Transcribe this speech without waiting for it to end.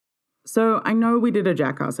So I know we did a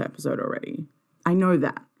Jackass episode already. I know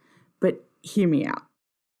that. But hear me out.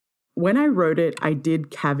 When I wrote it, I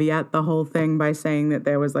did caveat the whole thing by saying that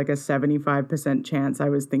there was like a 75% chance I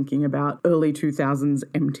was thinking about early 2000s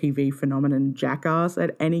MTV phenomenon Jackass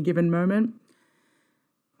at any given moment.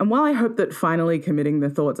 And while I hope that finally committing the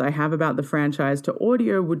thoughts I have about the franchise to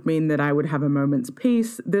audio would mean that I would have a moment's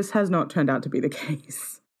peace, this has not turned out to be the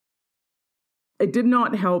case. It did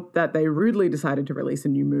not help that they rudely decided to release a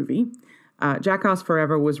new movie. Jackass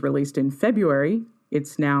Forever was released in February.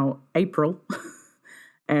 It's now April.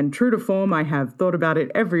 And true to form, I have thought about it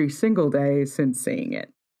every single day since seeing it.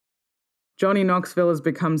 Johnny Knoxville has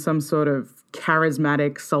become some sort of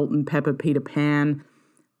charismatic salt and pepper Peter Pan.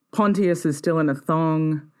 Pontius is still in a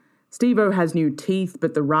thong. Steve-O has new teeth,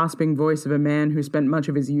 but the rasping voice of a man who spent much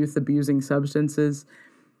of his youth abusing substances.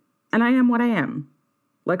 And I am what I am.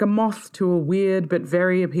 Like a moth to a weird but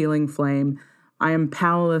very appealing flame, I am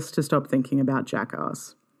powerless to stop thinking about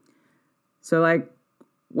Jackass. So,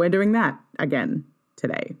 we're doing that again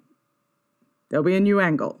today. There'll be a new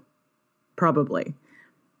angle. Probably.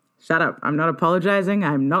 Shut up. I'm not apologizing.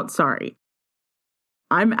 I'm not sorry.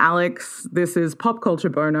 I'm Alex. This is Pop Culture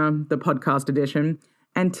Boner, the podcast edition.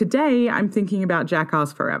 And today I'm thinking about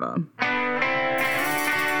Jackass Forever.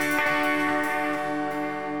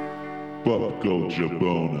 Pop Culture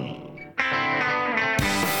Boner.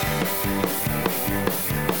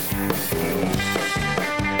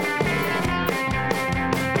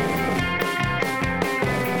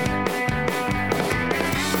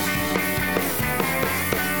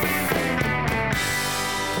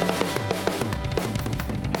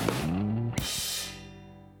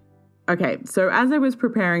 Okay, so as I was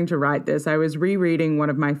preparing to write this, I was rereading one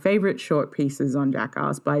of my favorite short pieces on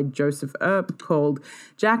Jackass by Joseph Earp called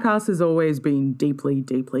Jackass Has Always Been Deeply,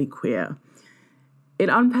 Deeply Queer. It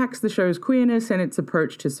unpacks the show's queerness and its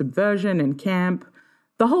approach to subversion and camp.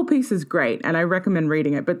 The whole piece is great, and I recommend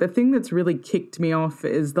reading it, but the thing that's really kicked me off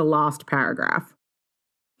is the last paragraph.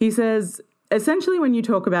 He says, essentially when you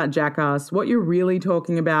talk about Jackass, what you're really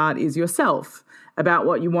talking about is yourself, about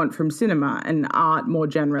what you want from cinema and art more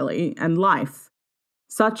generally, and life.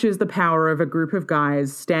 Such is the power of a group of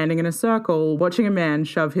guys standing in a circle, watching a man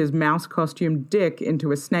shove his mouse-costumed dick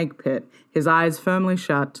into a snake pit, his eyes firmly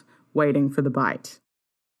shut, waiting for the bite.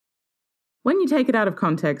 When you take it out of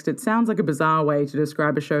context, it sounds like a bizarre way to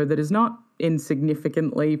describe a show that is not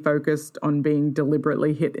insignificantly focused on being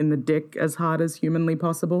deliberately hit in the dick as hard as humanly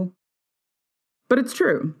possible. But it's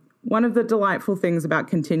true. One of the delightful things about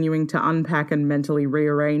continuing to unpack and mentally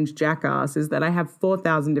rearrange Jackass is that I have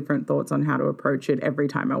 4,000 different thoughts on how to approach it every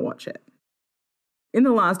time I watch it. In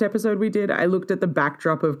the last episode we did, I looked at the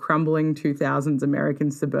backdrop of crumbling 2000s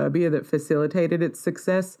American suburbia that facilitated its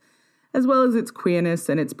success, as well as its queerness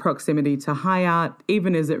and its proximity to high art,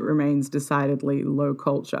 even as it remains decidedly low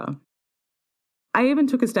culture. I even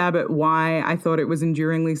took a stab at why I thought it was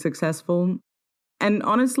enduringly successful. And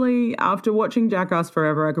honestly, after watching Jackass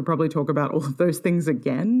Forever, I could probably talk about all of those things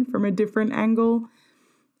again from a different angle.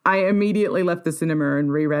 I immediately left the cinema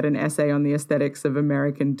and reread an essay on the aesthetics of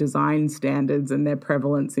American design standards and their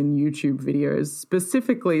prevalence in YouTube videos,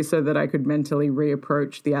 specifically so that I could mentally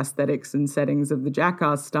reapproach the aesthetics and settings of the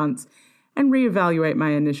Jackass stunts and reevaluate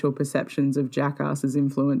my initial perceptions of Jackass's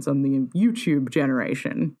influence on the YouTube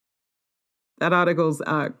generation. That article's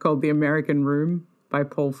called The American Room by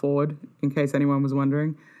Paul Ford, in case anyone was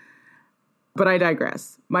wondering. But I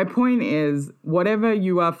digress. My point is, whatever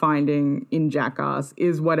you are finding in Jackass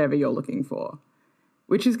is whatever you're looking for,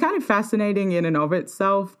 which is kind of fascinating in and of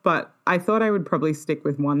itself, but I thought I would probably stick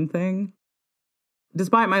with one thing.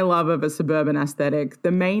 Despite my love of a suburban aesthetic,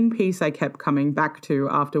 the main piece I kept coming back to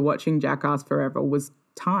after watching Jackass Forever was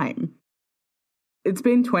time. It's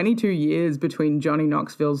been 22 years between Johnny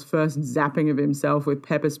Knoxville's first zapping of himself with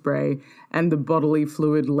pepper spray and the bodily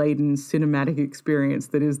fluid-laden cinematic experience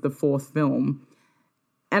that is the fourth film.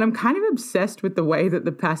 And I'm kind of obsessed with the way that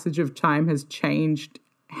the passage of time has changed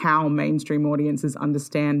how mainstream audiences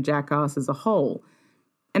understand Jackass as a whole,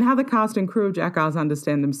 and how the cast and crew of Jackass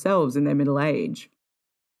understand themselves in their middle age.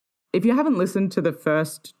 If you haven't listened to the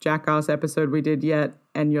first Jackass episode we did yet,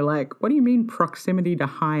 and you're like, what do you mean proximity to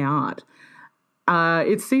high art?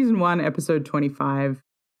 It's season 1, episode 25.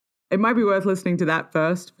 It might be worth listening to that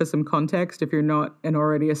first for some context if you're not an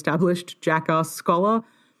already established Jackass scholar.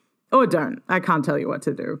 Or don't. I can't tell you what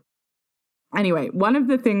to do. Anyway, one of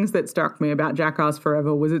the things that struck me about Jackass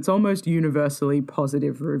Forever was its almost universally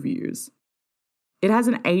positive reviews. It has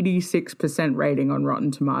an 86% rating on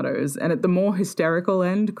Rotten Tomatoes, and at the more hysterical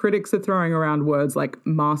end, critics are throwing around words like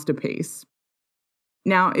masterpiece.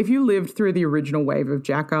 Now, if you lived through the original wave of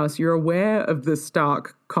Jackass, you're aware of the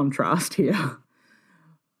stark contrast here.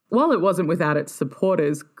 While it wasn't without its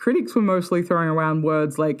supporters, critics were mostly throwing around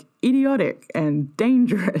words like idiotic and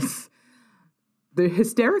dangerous. The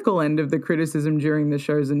hysterical end of the criticism during the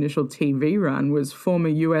show's initial TV run was former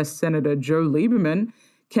US Senator Joe Lieberman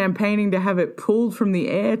campaigning to have it pulled from the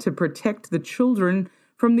air to protect the children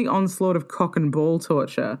from the onslaught of cock and ball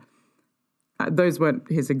torture. Those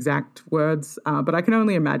weren't his exact words, but I can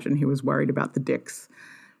only imagine he was worried about the dicks.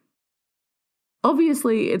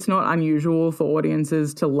 Obviously, it's not unusual for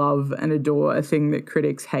audiences to love and adore a thing that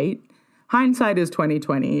critics hate. Hindsight is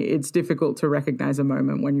 2020. It's difficult to recognize a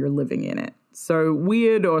moment when you're living in it. So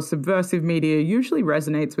weird or subversive media usually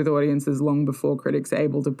resonates with audiences long before critics are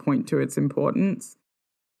able to point to its importance.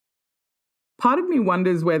 Part of me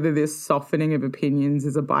wonders whether this softening of opinions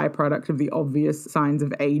is a byproduct of the obvious signs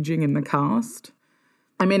of aging in the cast.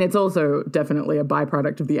 I mean, it's also definitely a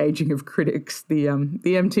byproduct of the aging of critics. The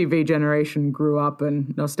MTV generation grew up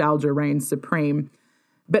and nostalgia reigns supreme.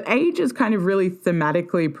 But age is kind of really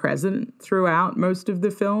thematically present throughout most of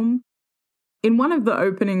the film. In one of the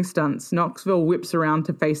opening stunts, Knoxville whips around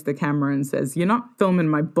to face the camera and says, "You're not filming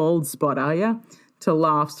my bald spot, are ya?" to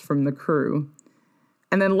laughs from the crew.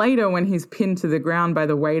 And then later, when he's pinned to the ground by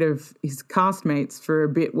the weight of his castmates for a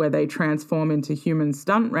bit where they transform into human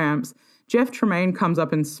stunt ramps, Jeff Tremaine comes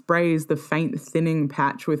up and sprays the faint thinning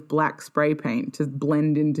patch with black spray paint to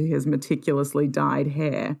blend into his meticulously dyed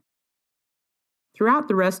hair. Throughout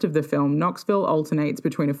the rest of the film, Knoxville alternates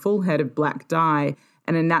between a full head of black dye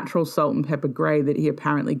and a natural salt and pepper grey that he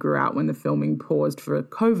apparently grew out when the filming paused for a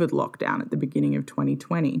COVID lockdown at the beginning of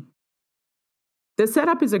 2020. The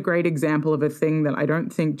setup is a great example of a thing that I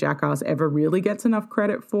don't think Jackass ever really gets enough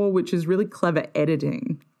credit for, which is really clever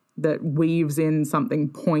editing that weaves in something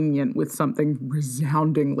poignant with something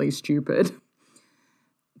resoundingly stupid.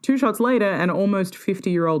 2 shots later, an almost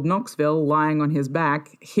 50-year-old Knoxville lying on his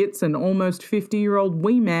back hits an almost 50-year-old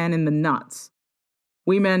wee man in the nuts.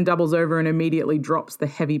 Wee man doubles over and immediately drops the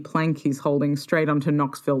heavy plank he's holding straight onto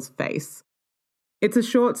Knoxville's face. It's a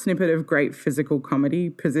short snippet of great physical comedy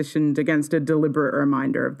positioned against a deliberate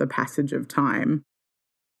reminder of the passage of time.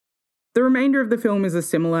 The remainder of the film is a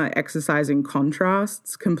similar exercise in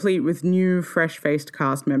contrasts, complete with new, fresh-faced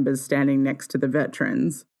cast members standing next to the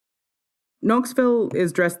veterans. Knoxville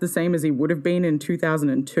is dressed the same as he would have been in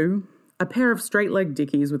 2002, a pair of straight-leg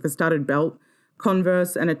dickies with a studded belt,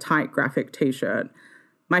 Converse, and a tight graphic t-shirt.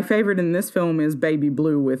 My favourite in this film is baby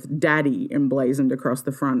blue with Daddy emblazoned across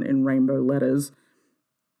the front in rainbow letters.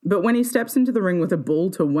 But when he steps into the ring with a bull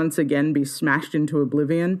to once again be smashed into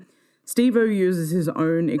oblivion, Steve-O uses his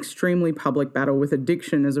own extremely public battle with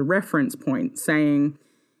addiction as a reference point, saying,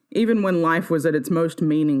 "Even when life was at its most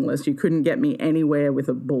meaningless, you couldn't get me anywhere with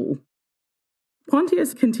a bull."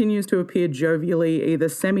 Pontius continues to appear jovially, either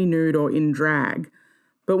semi-nude or in drag,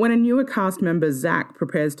 but when a newer cast member, Zach,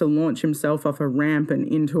 prepares to launch himself off a ramp and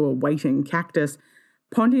into a waiting cactus,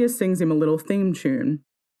 Pontius sings him a little theme tune.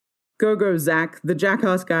 "Go, go, Zach, the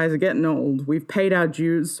Jackass guys are getting old. We've paid our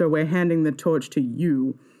dues, so we're handing the torch to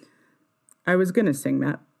you." I was going to sing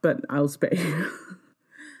that, but I'll spare you.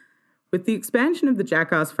 With the expansion of the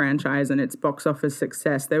Jackass franchise and its box office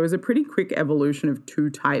success, there was a pretty quick evolution of 2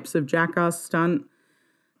 types of Jackass stunt.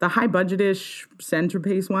 The high-budget-ish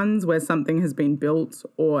centerpiece ones where something has been built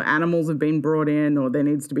or animals have been brought in or there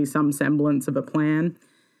needs to be some semblance of a plan.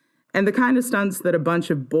 And the kind of stunts that a bunch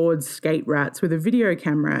of bored skate rats with a video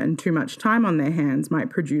camera and too much time on their hands might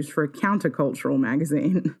produce for a countercultural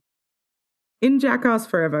magazine. In Jackass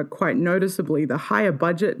Forever, quite noticeably, the higher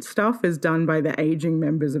budget stuff is done by the aging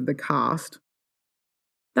members of the cast.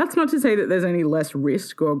 That's not to say that there's any less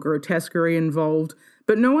risk or grotesquerie involved,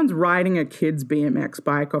 but no one's riding a kid's BMX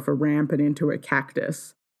bike off a ramp and into a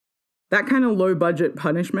cactus. That kind of low-budget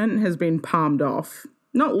punishment has been palmed off,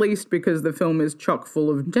 not least because the film is chock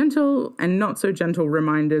full of gentle and not-so-gentle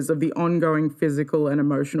reminders of the ongoing physical and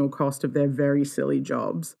emotional cost of their very silly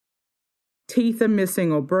jobs. Teeth are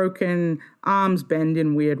missing or broken, arms bend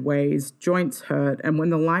in weird ways, joints hurt, and when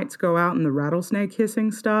the lights go out and the rattlesnake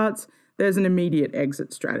hissing starts, there's an immediate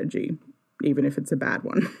exit strategy, even if it's a bad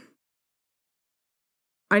one.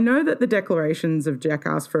 I know that the declarations of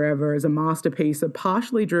Jackass Forever as a masterpiece are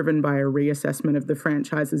partially driven by a reassessment of the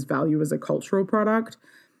franchise's value as a cultural product,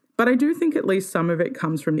 but I do think at least some of it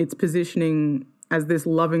comes from its positioning as this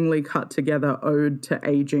lovingly cut-together ode to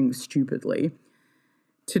aging stupidly,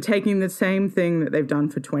 to taking the same thing that they've done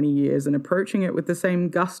for 20 years and approaching it with the same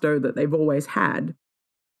gusto that they've always had.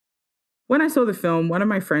 When I saw the film, one of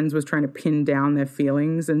my friends was trying to pin down their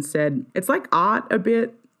feelings and said, "It's like art a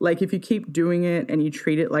bit, Like if you keep doing it and you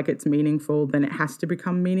treat it like it's meaningful, then it has to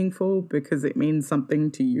become meaningful because it means something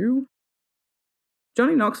to you.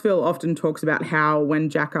 Johnny Knoxville often talks about how when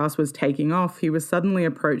Jackass was taking off, he was suddenly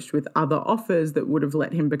approached with other offers that would have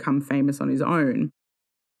let him become famous on his own.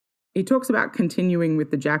 He talks about continuing with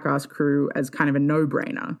the Jackass crew as kind of a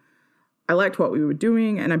no-brainer. I liked what we were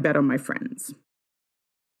doing and I bet on my friends.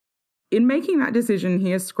 In making that decision,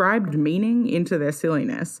 he ascribed meaning into their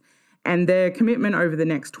silliness, and their commitment over the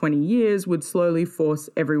next 20 years would slowly force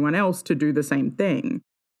everyone else to do the same thing.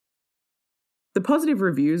 The positive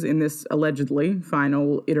reviews in this allegedly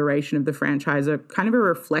final iteration of the franchise are kind of a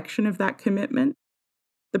reflection of that commitment.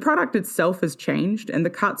 The product itself has changed, and the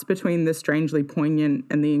cuts between the strangely poignant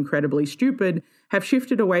and the incredibly stupid have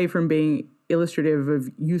shifted away from being illustrative of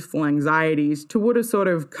youthful anxieties toward a sort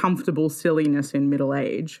of comfortable silliness in middle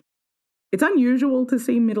age. It's unusual to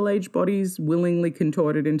see middle-aged bodies willingly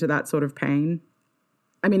contorted into that sort of pain.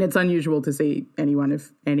 I mean, it's unusual to see anyone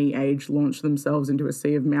of any age launch themselves into a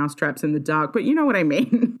sea of mousetraps in the dark, but you know what I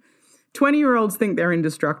mean. 20-year-olds think they're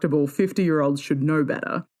indestructible, 50-year-olds should know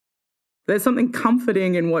better. There's something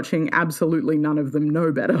comforting in watching absolutely none of them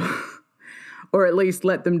know better. Or at least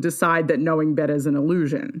let them decide that knowing better is an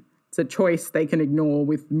illusion. It's a choice they can ignore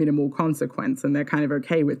with minimal consequence, and they're kind of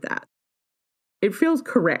okay with that. It feels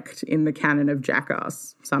correct in the canon of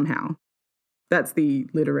Jackass, somehow. That's the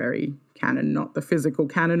literary canon, not the physical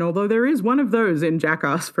canon, although there is one of those in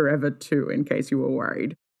Jackass Forever too, in case you were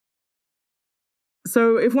worried.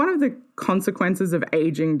 So if one of the consequences of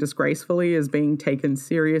aging disgracefully is being taken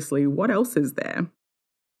seriously, what else is there?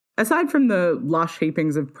 Aside from the lush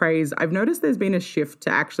heapings of praise, I've noticed there's been a shift to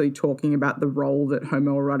actually talking about the role that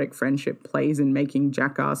homoerotic friendship plays in making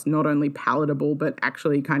Jackass not only palatable, but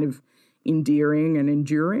actually kind of endearing and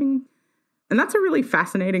enduring. And that's a really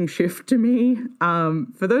fascinating shift to me.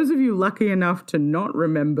 For those of you lucky enough to not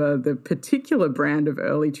remember the particular brand of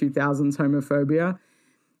early 2000s homophobia,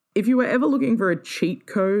 if you were ever looking for a cheat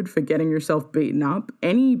code for getting yourself beaten up,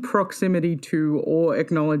 any proximity to or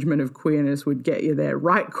acknowledgement of queerness would get you there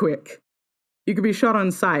right quick. You could be shot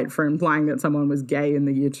on sight for implying that someone was gay in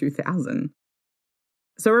the year 2000.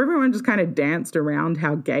 So everyone just kind of danced around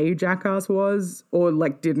how gay Jackass was, or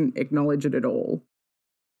didn't acknowledge it at all.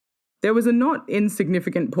 There was a not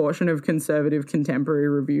insignificant portion of conservative contemporary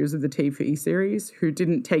reviews of the TV series who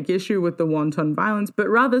didn't take issue with the wanton violence, but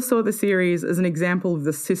rather saw the series as an example of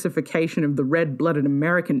the sissification of the red-blooded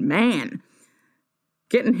American man.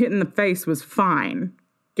 Getting hit in the face was fine.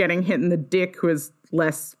 Getting hit in the dick was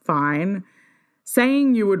less fine.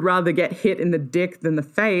 Saying you would rather get hit in the dick than the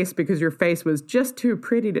face because your face was just too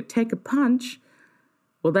pretty to take a punch,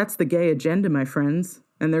 well, that's the gay agenda, my friends,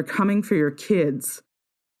 and they're coming for your kids.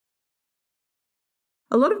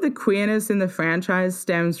 A lot of the queerness in the franchise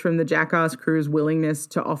stems from the Jackass crew's willingness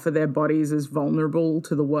to offer their bodies as vulnerable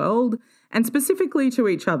to the world, and specifically to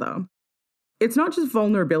each other. It's not just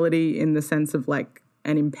vulnerability in the sense of an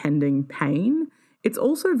impending pain. It's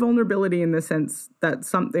also vulnerability in the sense that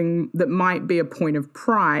something that might be a point of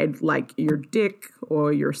pride, like your dick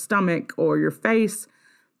or your stomach or your face,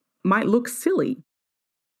 might look silly.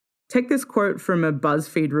 Take this quote from a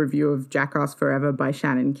BuzzFeed review of Jackass Forever by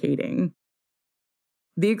Shannon Keating.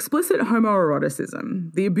 The explicit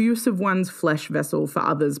homoeroticism, the abuse of one's flesh vessel for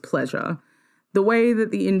others' pleasure, the way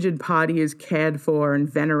that the injured party is cared for and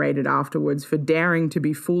venerated afterwards for daring to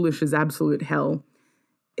be foolish as absolute hell,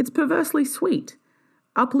 it's perversely sweet,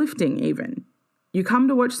 uplifting even. You come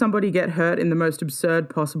to watch somebody get hurt in the most absurd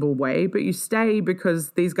possible way, but you stay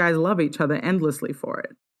because these guys love each other endlessly for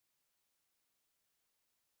it.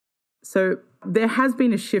 So there has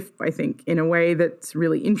been a shift, I think, in a way that's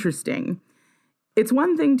really interesting. It's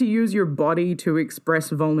one thing to use your body to express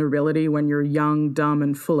vulnerability when you're young, dumb,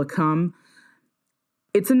 and full of cum.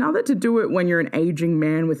 It's another to do it when you're an aging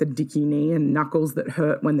man with a dicky knee and knuckles that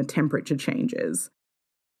hurt when the temperature changes.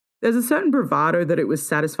 There's a certain bravado that it was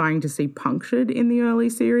satisfying to see punctured in the early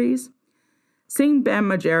series. Seeing Bam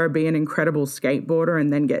Margera be an incredible skateboarder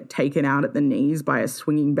and then get taken out at the knees by a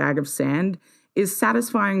swinging bag of sand is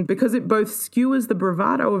satisfying because it both skewers the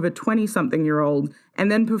bravado of a 20-something-year-old and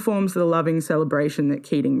then performs the loving celebration that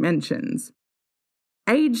Keating mentions.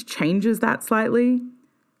 Age changes that slightly.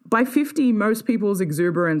 By 50, most people's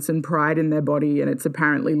exuberance and pride in their body and its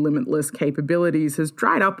apparently limitless capabilities has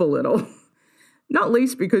dried up a little. Not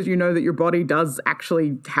least because you know that your body does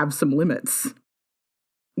actually have some limits.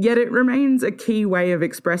 Yet it remains a key way of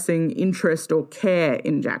expressing interest or care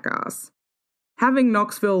in Jackass. Having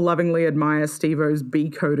Knoxville lovingly admire Steve-O's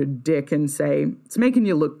B-coded dick and say, "It's making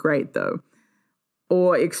you look great, though,"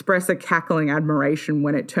 or express a cackling admiration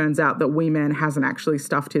when it turns out that Wee Man hasn't actually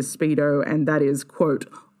stuffed his Speedo and that is, quote,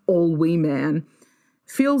 all-wee man,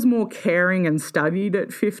 feels more caring and studied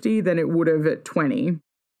at 50 than it would have at 20.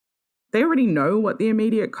 They already know what the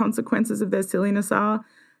immediate consequences of their silliness are,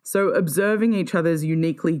 so observing each other's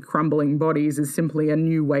uniquely crumbling bodies is simply a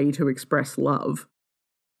new way to express love.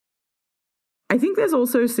 I think there's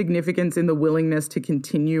also significance in the willingness to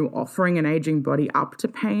continue offering an aging body up to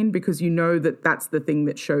pain because you know that that's the thing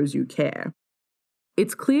that shows you care.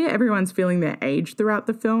 It's clear everyone's feeling their age throughout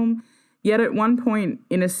the film, yet at one point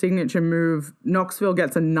in a signature move, Knoxville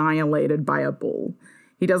gets annihilated by a bull.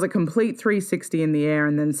 He does a complete 360 in the air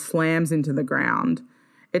and then slams into the ground.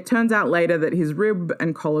 It turns out later that his rib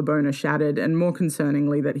and collarbone are shattered, and more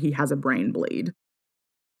concerningly that he has a brain bleed.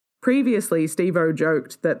 Previously, Steve-O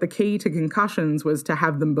joked that the key to concussions was to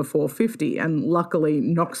have them before 50, and luckily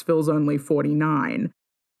Knoxville's only 49.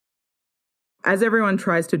 As everyone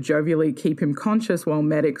tries to jovially keep him conscious while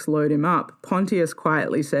medics load him up, Pontius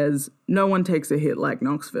quietly says, "No one takes a hit like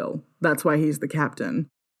Knoxville. That's why he's the captain."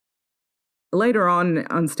 Later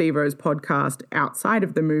on Steve-O's podcast, outside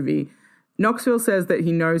of the movie, Knoxville says that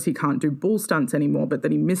he knows he can't do bull stunts anymore, but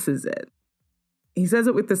that he misses it. He says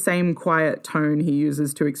it with the same quiet tone he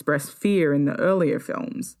uses to express fear in the earlier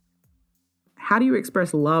films. How do you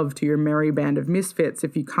express love to your merry band of misfits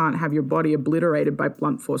if you can't have your body obliterated by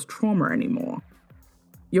blunt force trauma anymore?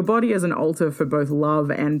 Your body as an altar for both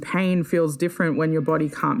love and pain feels different when your body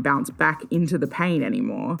can't bounce back into the pain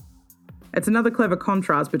anymore. It's another clever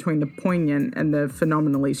contrast between the poignant and the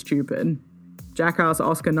phenomenally stupid. Jackass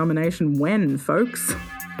Oscar nomination when, folks?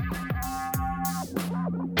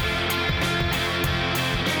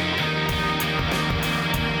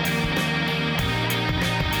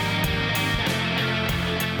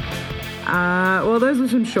 Well, those were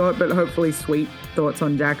some short but hopefully sweet thoughts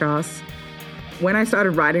on Jackass. When I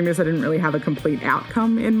started writing this, I didn't really have a complete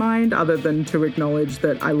outcome in mind other than to acknowledge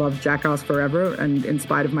that I love Jackass forever, and in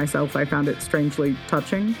spite of myself, I found it strangely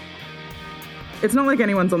touching. It's not like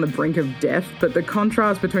anyone's on the brink of death, but the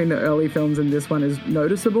contrast between the early films and this one is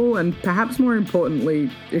noticeable and perhaps more importantly,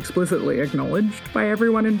 explicitly acknowledged by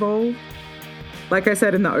everyone involved. Like I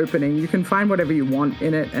said in the opening, you can find whatever you want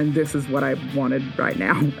in it, and this is what I wanted right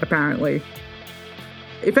now, apparently.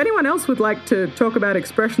 If anyone else would like to talk about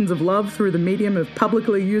expressions of love through the medium of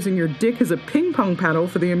publicly using your dick as a ping pong paddle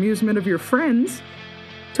for the amusement of your friends,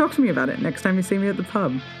 talk to me about it next time you see me at the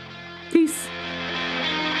pub. Peace.